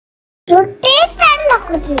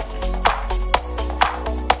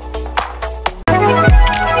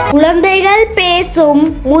குழந்தைகள் பேசும்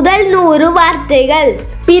முதல் 100 வார்த்தைகள்.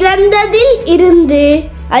 பிறந்ததில் இருந்து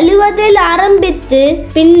அழுவதில் ஆரம்பித்து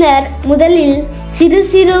பின்னர் முதலில் சிறு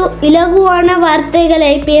சிறு இலகுவான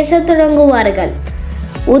வார்த்தைகளை பேசத் தொடங்குவார்கள்.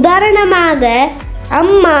 உதாரணமாக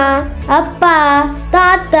அம்மா, அப்பா,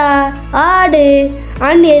 தாத்தா, ஆடு,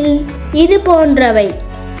 அணில் இது போன்றவை.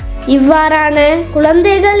 இவ்வாறான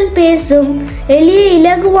குழந்தைகள் பேசும் எளிய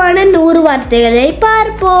இலகுவான 100 வார்த்தைகளை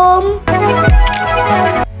பார்ப்போம்.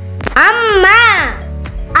 அம்மா,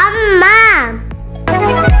 அம்மா.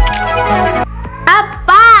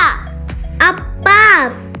 அப்பா, அப்பா.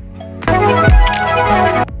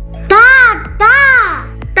 தாத்தா,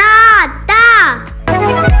 தாத்தா.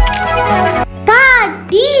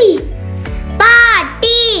 பாட்டி,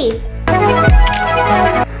 பாட்டி.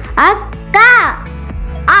 அக்கா,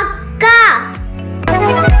 அக்கா.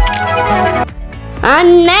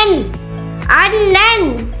 அண்ணன், அண்ணன்.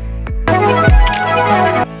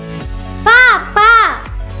 பாப்பா,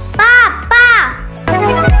 பாப்பா.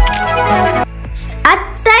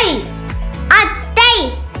 அத்தை, அத்தை.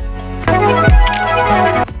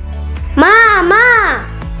 மாமா,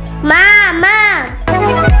 மாமா.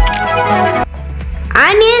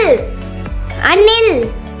 அணில், அணில்.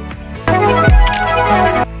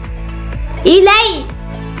 இலை,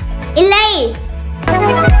 இலை.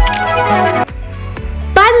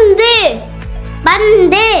 பந்து,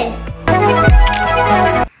 பந்து.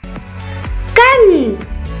 கண்,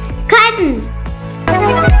 கண்.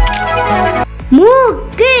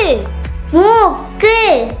 மூக்கு, மூக்கு.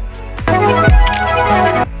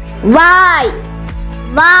 வாய்,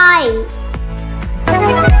 வாய்.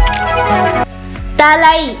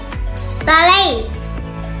 தலை, தலை.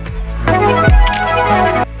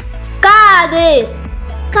 காது,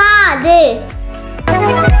 காது.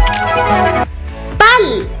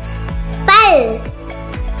 பல், பல்.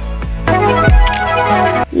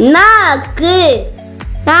 நாக்கு,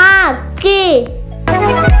 நாக்கு.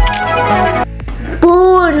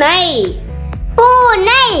 பூனை,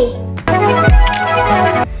 பூனை.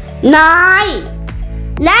 நாய்,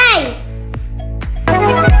 நாய்.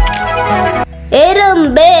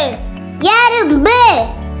 எறும்பு, எறும்பு.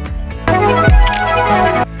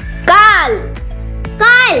 கால்,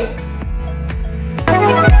 கால்.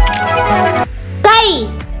 கை,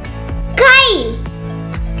 கை.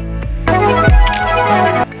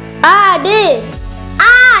 ஆடு,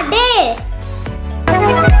 ஆடு.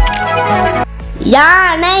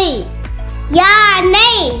 யானை,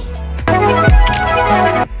 யானை.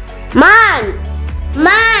 மான்,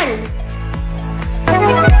 மான்.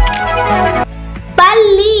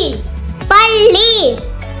 பல்லி, பல்லி.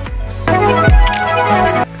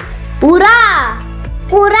 புறா,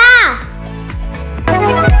 புறா.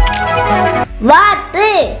 வாத்து,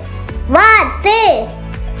 வாத்து.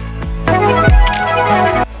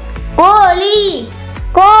 கோழி,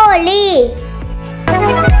 கோழி.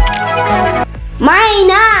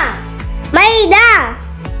 மைனா, மைனா.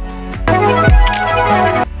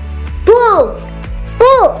 பூ,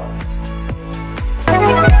 பூ.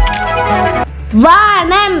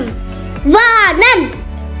 வானம், வானம்.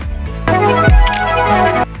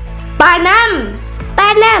 பணம்,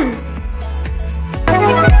 பணம்.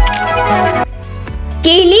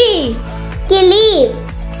 கிளி, கிளி.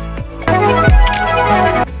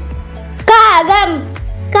 காகம்,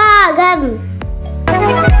 காகம்.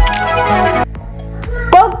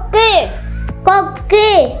 கொக்கு, கொக்கு.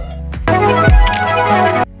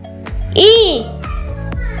 ஈ,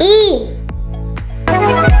 ஈ.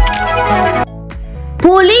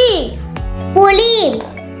 புலி, புலி.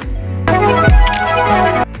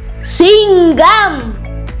 சிங்கம்,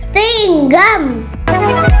 சிங்கம்.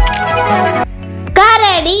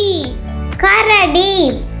 கரடி, கரடி.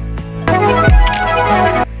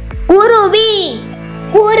 குருவி,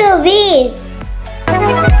 குருவி.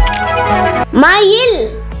 மயில்,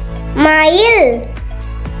 மயில்.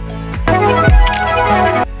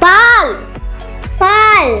 பால்,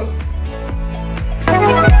 பால்.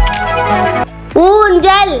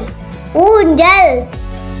 ஊஞ்சல், ஊஞ்சல்.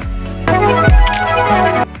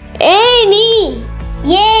 ஏணி,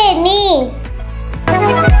 ஏணி.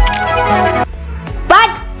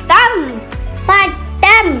 பட்டம்,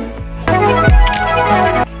 பட்டம்.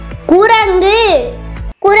 குரங்கு,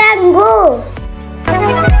 குரங்கு.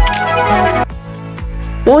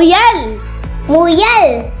 முயல்,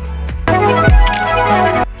 முயல்.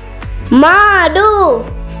 மாடு,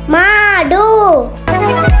 மாடு.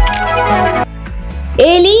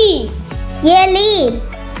 எலி, எலி.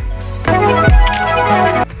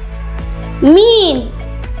 மீன்,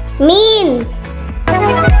 மீன்.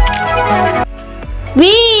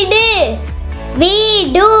 வீடு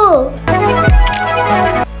வீடு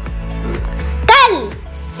கல்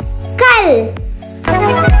கல்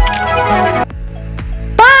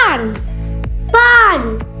பான் பான்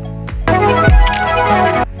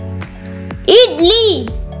இட்லி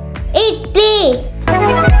இட்லி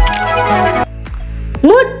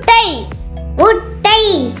முட்டை முட்டை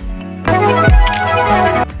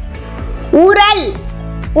உரல்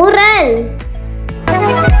உரல்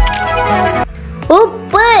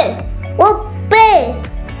உப்பு உப்பு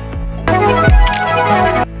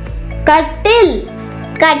கட்டில்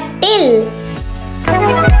கட்டில்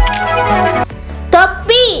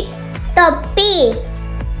தொப்பி தொப்பி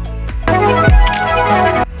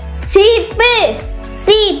சீப்பு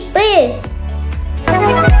சீப்பு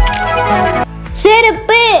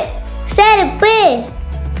செருப்பு செருப்பு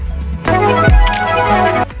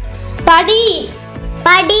படி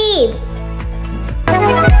படி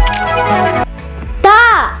தா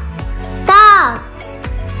தா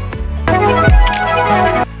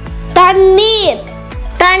தண்ணீர்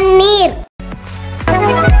தண்ணீர்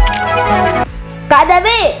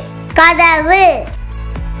கதவு கதவு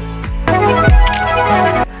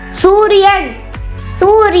சூரியன்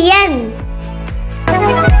சூரியன்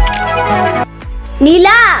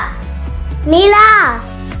நிலா நிலா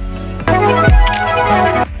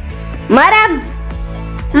மரம்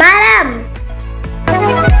மரம்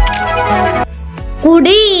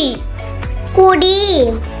குடி குடி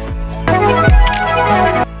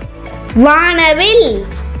வானவில்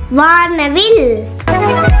வானவில்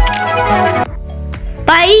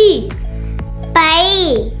பை பை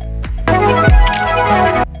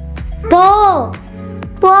போ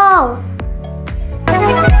போ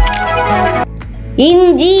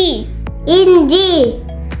இஞ்சி இஞ்சி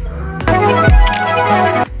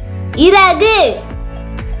இறகு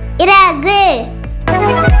இறகு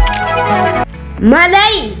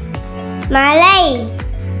மலை மலை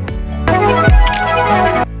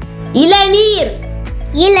இளநீர்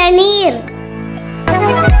இளநீர்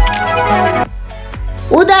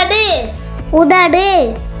உதடு உதடு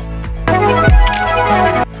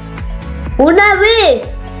உணவு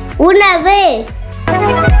உணவு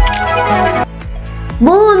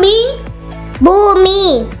பூமி பூமி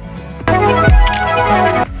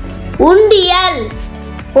உண்டியல்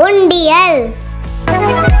உண்டியல்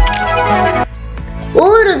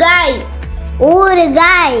ஊறுகாய்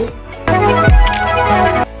ஊறுகாய்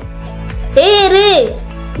ஏறு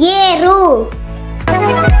ஏறு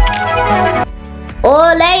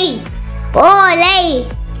ஓலை ஓலை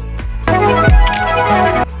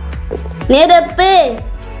நெருப்பு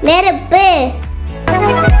நெருப்பு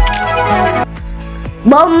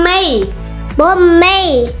பொம்மை பொம்மை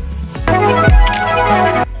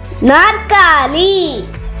நாற்காலி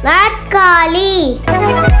நாற்காலி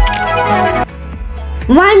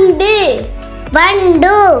வண்டு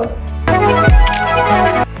வண்டு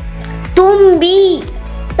தும்பி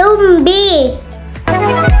தும்பி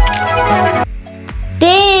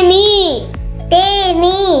தேனி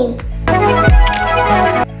தேனி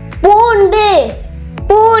பூண்டு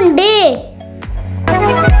பூண்டு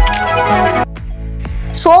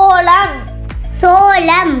சோளம்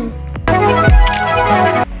சோளம்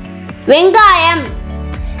வெங்காயம்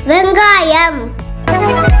வெங்காயம்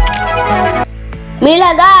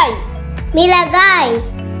மிளகாய் மிளகாய்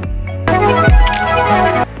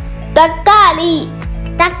தக்காளி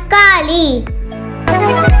தக்காளி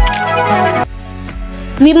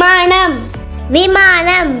விமானம்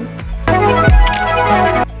விமானம்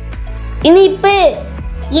இனிப்பு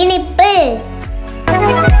இனிப்பு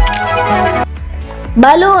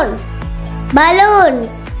பலூன் பலூன்.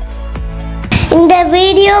 இந்த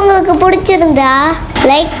வீடியோ உங்களுக்கு பிடிச்சிருந்தா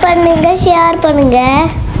லைக் பண்ணுங்க, ஷேர் பண்ணுங்க,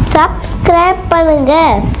 சப்ஸ்கிரைப் பண்ணுங்க.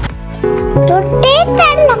 தொட்டே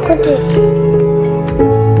தண்ண குட்டி.